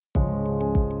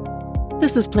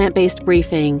This is Plant-Based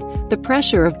Briefing, The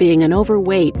Pressure of Being an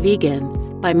Overweight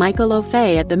Vegan by Michael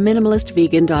O'Fay at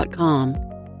theminimalistvegan.com.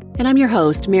 And I'm your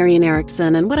host, Marian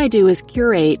Erickson, and what I do is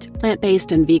curate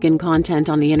plant-based and vegan content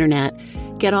on the internet,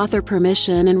 get author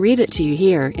permission, and read it to you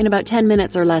here in about 10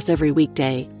 minutes or less every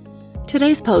weekday.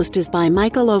 Today's post is by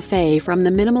Michael O'Fay from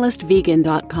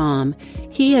theminimalistvegan.com.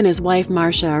 He and his wife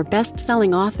Marcia are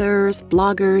best-selling authors,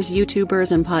 bloggers,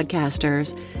 YouTubers, and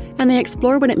podcasters, and they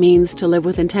explore what it means to live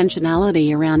with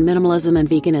intentionality around minimalism and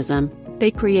veganism. They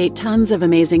create tons of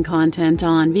amazing content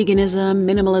on veganism,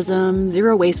 minimalism,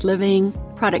 zero-waste living,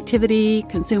 productivity,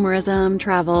 consumerism,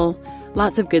 travel,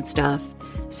 lots of good stuff.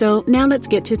 So now let's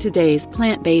get to today's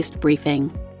plant-based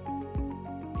briefing.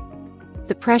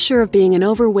 The Pressure of Being an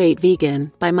Overweight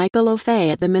Vegan by Michael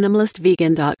O'Fay at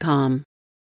theminimalistvegan.com.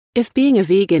 If being a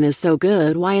vegan is so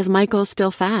good, why is Michael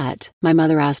still fat? My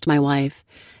mother asked my wife.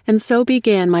 And so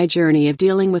began my journey of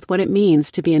dealing with what it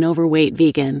means to be an overweight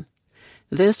vegan.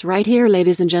 This right here,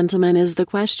 ladies and gentlemen, is the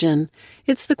question.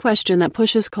 It's the question that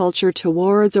pushes culture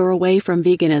towards or away from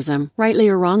veganism, rightly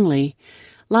or wrongly.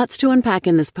 Lots to unpack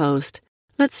in this post.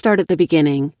 Let's start at the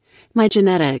beginning. My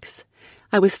genetics.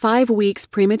 I was 5 weeks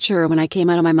premature when I came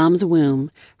out of my mom's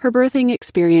womb. Her birthing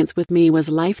experience with me was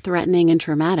life-threatening and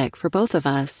traumatic for both of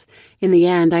us. In the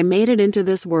end, I made it into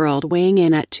this world weighing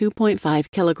in at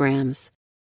 2.5 kilograms.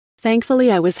 Thankfully,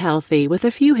 I was healthy, with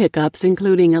a few hiccups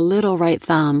including a little right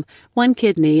thumb, 1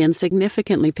 kidney, and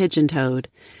significantly pigeon-toed.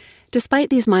 Despite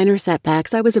these minor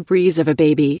setbacks, I was a breeze of a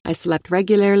baby. I slept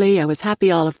regularly, I was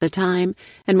happy all of the time,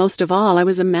 and most of all, I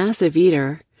was a massive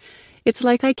eater. It's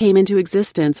like I came into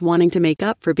existence wanting to make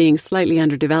up for being slightly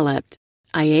underdeveloped.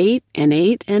 I ate and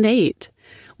ate and ate.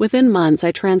 Within months,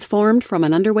 I transformed from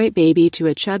an underweight baby to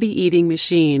a chubby eating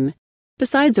machine.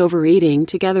 Besides overeating,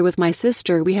 together with my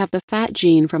sister, we have the fat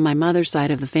gene from my mother's side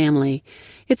of the family.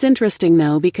 It's interesting,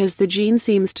 though, because the gene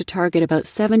seems to target about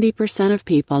 70% of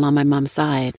people on my mom's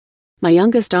side. My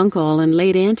youngest uncle and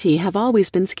late auntie have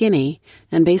always been skinny,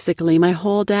 and basically my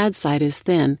whole dad's side is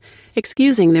thin,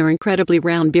 excusing their incredibly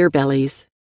round beer bellies.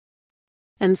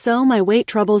 And so my weight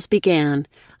troubles began.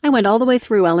 I went all the way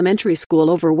through elementary school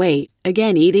overweight,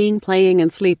 again eating, playing,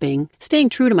 and sleeping, staying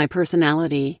true to my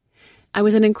personality. I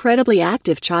was an incredibly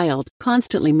active child,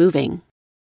 constantly moving.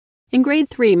 In grade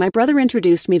 3, my brother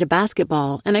introduced me to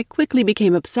basketball, and I quickly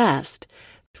became obsessed.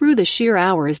 Through the sheer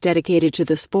hours dedicated to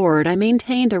the sport, I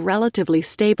maintained a relatively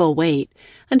stable weight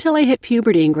until I hit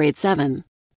puberty in grade 7.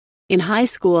 In high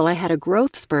school, I had a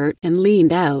growth spurt and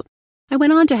leaned out. I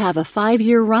went on to have a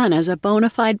 5-year run as a bona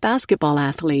fide basketball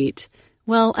athlete.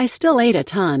 Well, I still ate a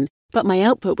ton, but my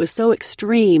output was so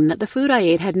extreme that the food I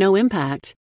ate had no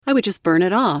impact. I would just burn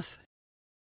it off.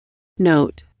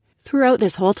 Note: throughout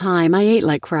this whole time, I ate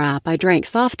like crap. I drank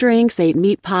soft drinks, ate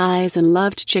meat pies, and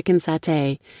loved chicken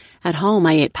satay. At home,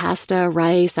 I ate pasta,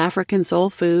 rice, African soul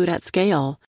food at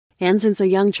scale. And since a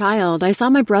young child, I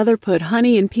saw my brother put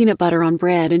honey and peanut butter on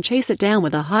bread and chase it down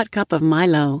with a hot cup of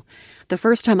Milo. The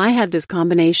first time I had this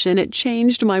combination, it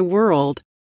changed my world.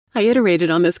 I iterated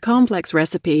on this complex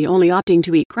recipe, only opting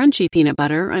to eat crunchy peanut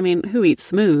butter, who eats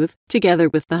smooth, together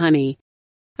with the honey.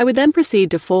 I would then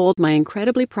proceed to fold my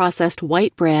incredibly processed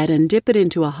white bread and dip it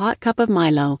into a hot cup of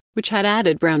Milo, which had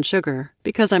added brown sugar,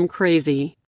 because I'm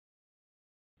crazy.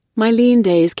 My lean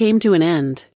days came to an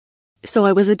end. So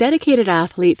I was a dedicated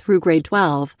athlete through grade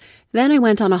 12. Then I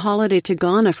went on a holiday to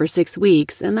Ghana for 6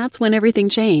 weeks, and that's when everything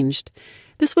changed.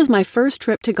 This was my first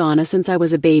trip to Ghana since I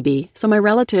was a baby, so my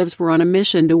relatives were on a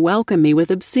mission to welcome me with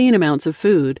obscene amounts of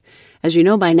food. As you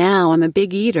know by now, I'm a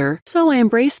big eater, so I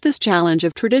embraced this challenge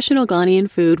of traditional Ghanaian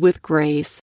food with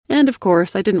grace. And of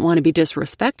course, I didn't want to be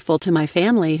disrespectful to my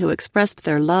family who expressed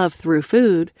their love through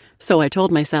food, so I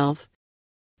told myself.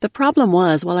 The problem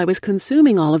was, while I was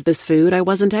consuming all of this food, I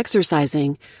wasn't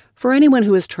exercising. For anyone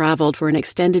who has traveled for an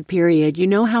extended period, you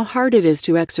know how hard it is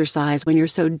to exercise when you're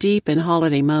so deep in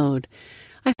holiday mode.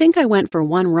 I think I went for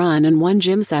 1 run and 1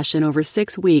 gym session over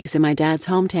 6 weeks in my dad's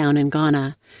hometown in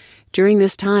Ghana. During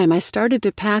this time, I started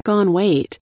to pack on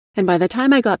weight, and by the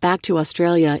time I got back to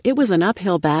Australia, it was an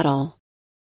uphill battle.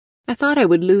 I thought I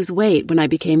would lose weight when I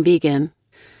became vegan.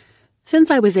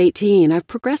 Since I was 18, I've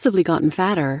progressively gotten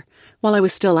fatter. While I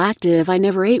was still active, I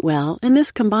never ate well, and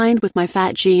this combined with my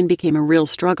fat gene became a real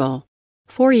struggle.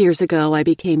 4 years ago, I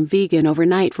became vegan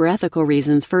overnight for ethical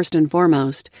reasons first and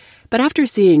foremost, but after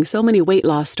seeing so many weight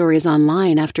loss stories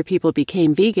online after people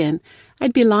became vegan,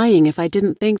 I'd be lying if I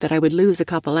didn't think that I would lose a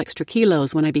couple extra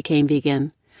kilos when I became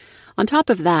vegan. On top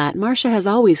of that, Marcia has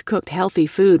always cooked healthy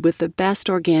food with the best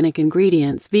organic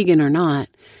ingredients, vegan or not.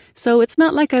 So it's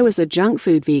not like I was a junk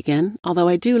food vegan, although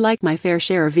I do like my fair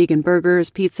share of vegan burgers,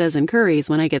 pizzas, and curries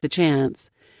when I get the chance.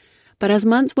 but as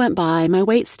months went by, my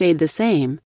weight stayed the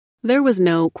same. There was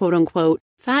no quote-unquote,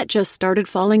 fat just started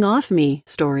falling off me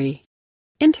story.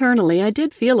 Internally, I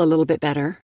did feel a little bit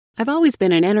better. I've always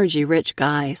been an energy-rich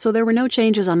guy, so there were no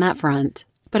changes on that front,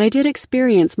 but I did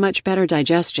experience much better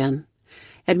digestion.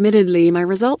 Admittedly, my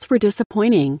results were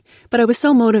disappointing, but I was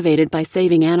so motivated by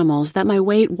saving animals that my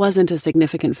weight wasn't a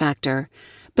significant factor.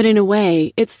 But in a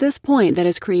way, it's this point that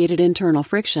has created internal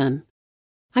friction.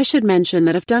 I should mention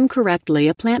that if done correctly,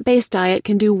 a plant-based diet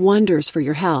can do wonders for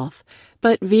your health.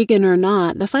 But vegan or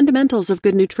not, the fundamentals of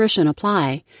good nutrition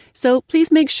apply, so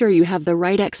please make sure you have the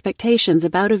right expectations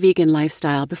about a vegan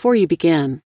lifestyle before you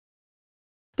begin.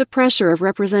 The pressure of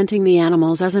representing the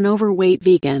animals as an overweight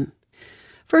vegan.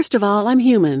 First of all, I'm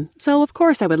human, so of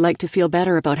course I would like to feel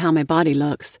better about how my body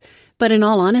looks. But in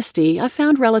all honesty, I've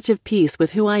found relative peace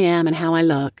with who I am and how I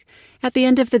look. At the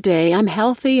end of the day, I'm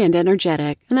healthy and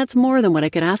energetic, and that's more than what I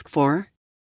could ask for.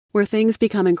 Where things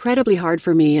become incredibly hard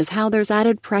for me is how there's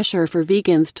added pressure for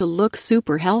vegans to look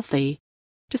super healthy.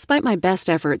 Despite my best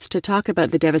efforts to talk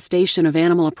about the devastation of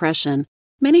animal oppression,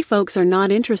 many folks are not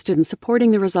interested in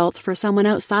supporting the results for someone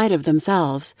outside of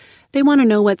themselves. They want to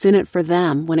know what's in it for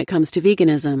them when it comes to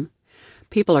veganism.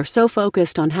 People are so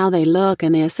focused on how they look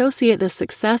and they associate the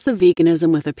success of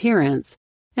veganism with appearance.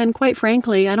 And quite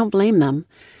frankly, I don't blame them.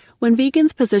 When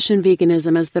vegans position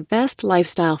veganism as the best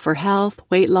lifestyle for health,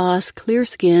 weight loss, clear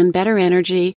skin, better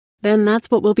energy, then that's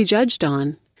what we'll be judged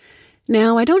on.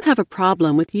 Now, I don't have a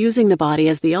problem with using the body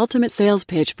as the ultimate sales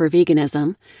pitch for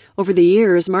veganism. Over the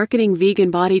years, marketing vegan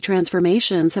body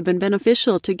transformations have been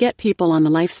beneficial to get people on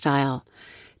the lifestyle.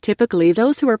 Typically,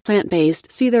 those who are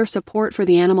plant-based see their support for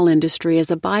the animal industry as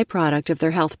a byproduct of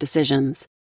their health decisions.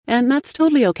 And that's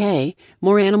totally okay.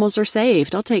 More animals are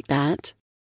saved, I'll take that.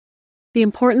 The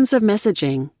importance of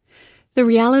messaging. The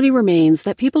reality remains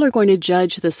that people are going to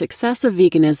judge the success of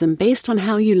veganism based on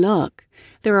how you look.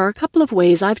 There are a couple of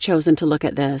ways I've chosen to look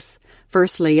at this.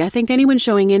 Firstly, I think anyone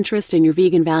showing interest in your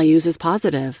vegan values is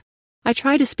positive. I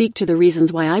try to speak to the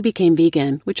reasons why I became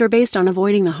vegan, which are based on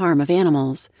avoiding the harm of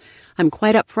animals. I'm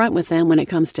quite upfront with them when it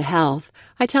comes to health.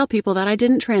 I tell people that I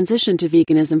didn't transition to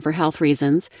veganism for health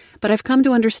reasons, but I've come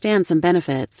to understand some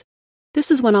benefits. This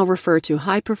is when I'll refer to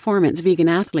high-performance vegan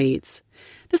athletes.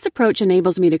 This approach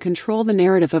enables me to control the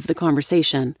narrative of the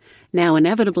conversation. Now,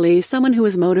 inevitably, someone who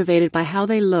is motivated by how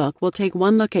they look will take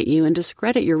one look at you and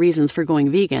discredit your reasons for going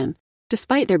vegan,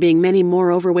 despite there being many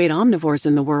more overweight omnivores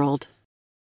in the world.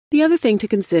 The other thing to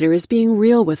consider is being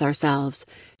real with ourselves.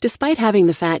 Despite having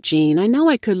the fat gene, I know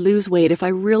I could lose weight if I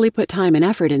really put time and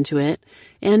effort into it,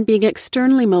 and being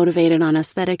externally motivated on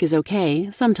aesthetic is okay,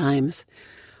 sometimes.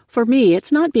 For me,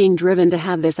 it's not being driven to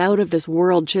have this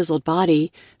out-of-this-world chiseled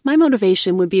body. My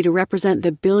motivation would be to represent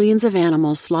the billions of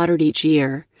animals slaughtered each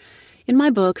year. In my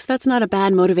books, that's not a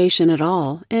bad motivation at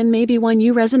all, and maybe one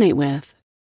you resonate with.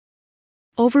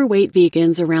 Overweight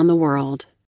vegans around the world.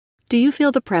 Do you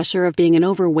feel the pressure of being an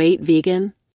overweight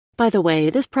vegan? By the way,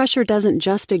 this pressure doesn't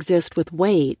just exist with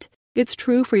weight. It's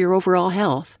true for your overall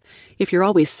health. If you're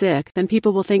always sick, then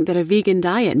people will think that a vegan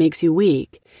diet makes you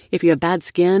weak. If you have bad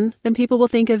skin, then people will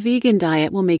think a vegan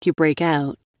diet will make you break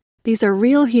out. These are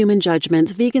real human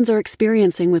judgments vegans are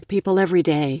experiencing with people every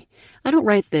day. I don't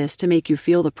write this to make you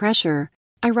feel the pressure.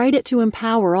 I write it to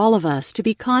empower all of us to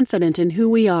be confident in who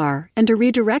we are and to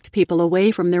redirect people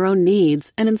away from their own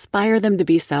needs and inspire them to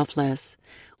be selfless.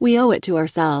 We owe it to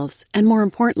ourselves, and more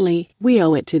importantly, we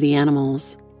owe it to the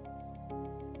animals.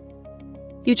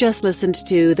 You just listened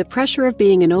to The Pressure of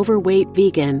Being an Overweight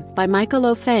Vegan by Michael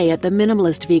O'Fay at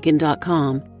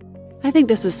theminimalistvegan.com. I think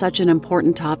this is such an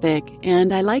important topic,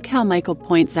 and I like how Michael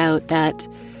points out that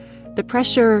the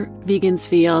pressure vegans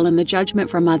feel and the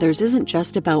judgment from others isn't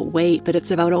just about weight, but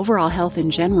it's about overall health in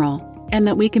general, and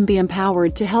that we can be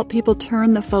empowered to help people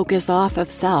turn the focus off of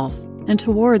self and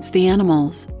towards the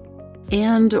animals,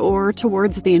 or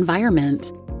towards the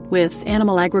environment. With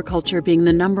animal agriculture being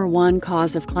the #1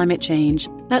 cause of climate change,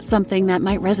 that's something that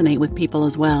might resonate with people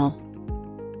as well.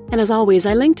 And as always,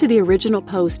 I link to the original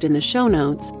post in the show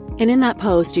notes, and in that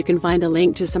post you can find a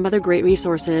link to some other great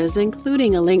resources,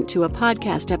 including a link to a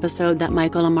podcast episode that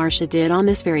Michael and Marcia did on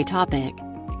this very topic.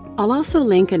 I'll also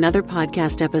link another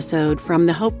podcast episode from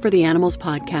the Hope for the Animals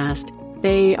podcast.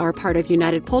 They are part of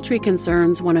United Poultry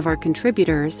Concerns, one of our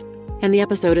contributors, and the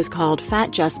episode is called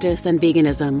Fat Justice and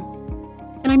Veganism.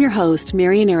 And I'm your host,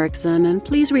 Marian Erickson, and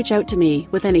please reach out to me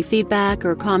with any feedback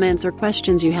or comments or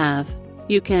questions you have.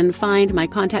 You can find my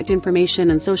contact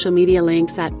information and social media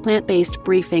links at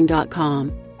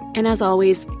plantbasedbriefing.com. And as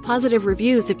always, positive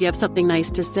reviews if you have something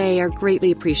nice to say are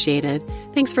greatly appreciated.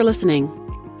 Thanks for listening.